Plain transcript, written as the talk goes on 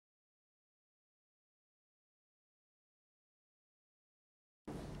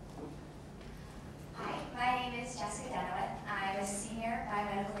is Jessica Deneweth. I'm a senior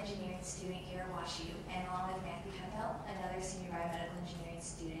biomedical engineering student here at WashU, and along with Matthew Hempel, another senior biomedical engineering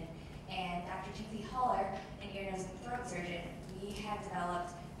student, and Dr. Timothy Haller, an ear, nose, and throat surgeon, we have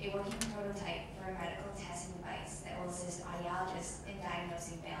developed a working prototype for a medical testing device that will assist audiologists in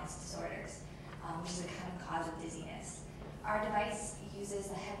diagnosing balance disorders, which is a common cause of dizziness. Our device uses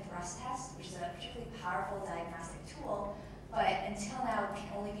the head thrust test, which is a particularly powerful diagnostic tool, but until now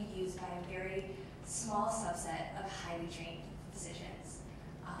can only be used by a very small subset of highly trained physicians.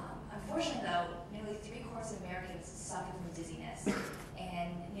 Unfortunately though, nearly 3/4 of Americans suffer from dizziness,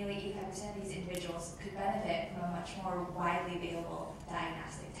 and nearly 85% of these individuals could benefit from a much more widely available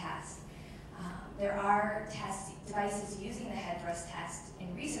diagnostic test. There are devices using the head thrust test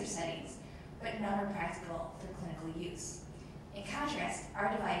in research settings, but none are practical for clinical use. In contrast,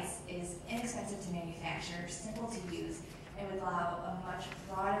 our device is inexpensive to manufacture, simple to use, and would allow a much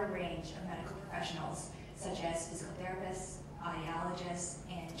broader range of medical professionals, such as physical therapists, audiologists,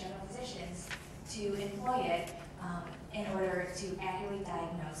 and general physicians, to employ it in order to accurately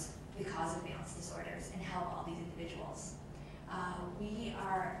diagnose the cause of balance disorders and help all these individuals. We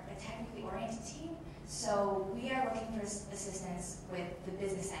are a technically oriented team, so we are looking for assistance with the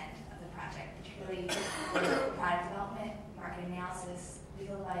business end of the project, particularly with product development, market analysis,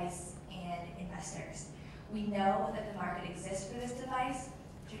 legal advice, and investors. We know that the market exists for this device,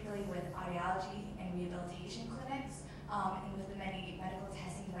 particularly with audiology and rehabilitation clinics, and with the many medical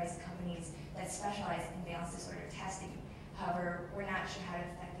testing device companies that specialize in balance disorder testing. However, we're not sure how to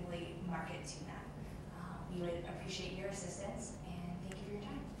effectively market to them. We would appreciate your assistance, and thank you for your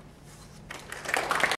time.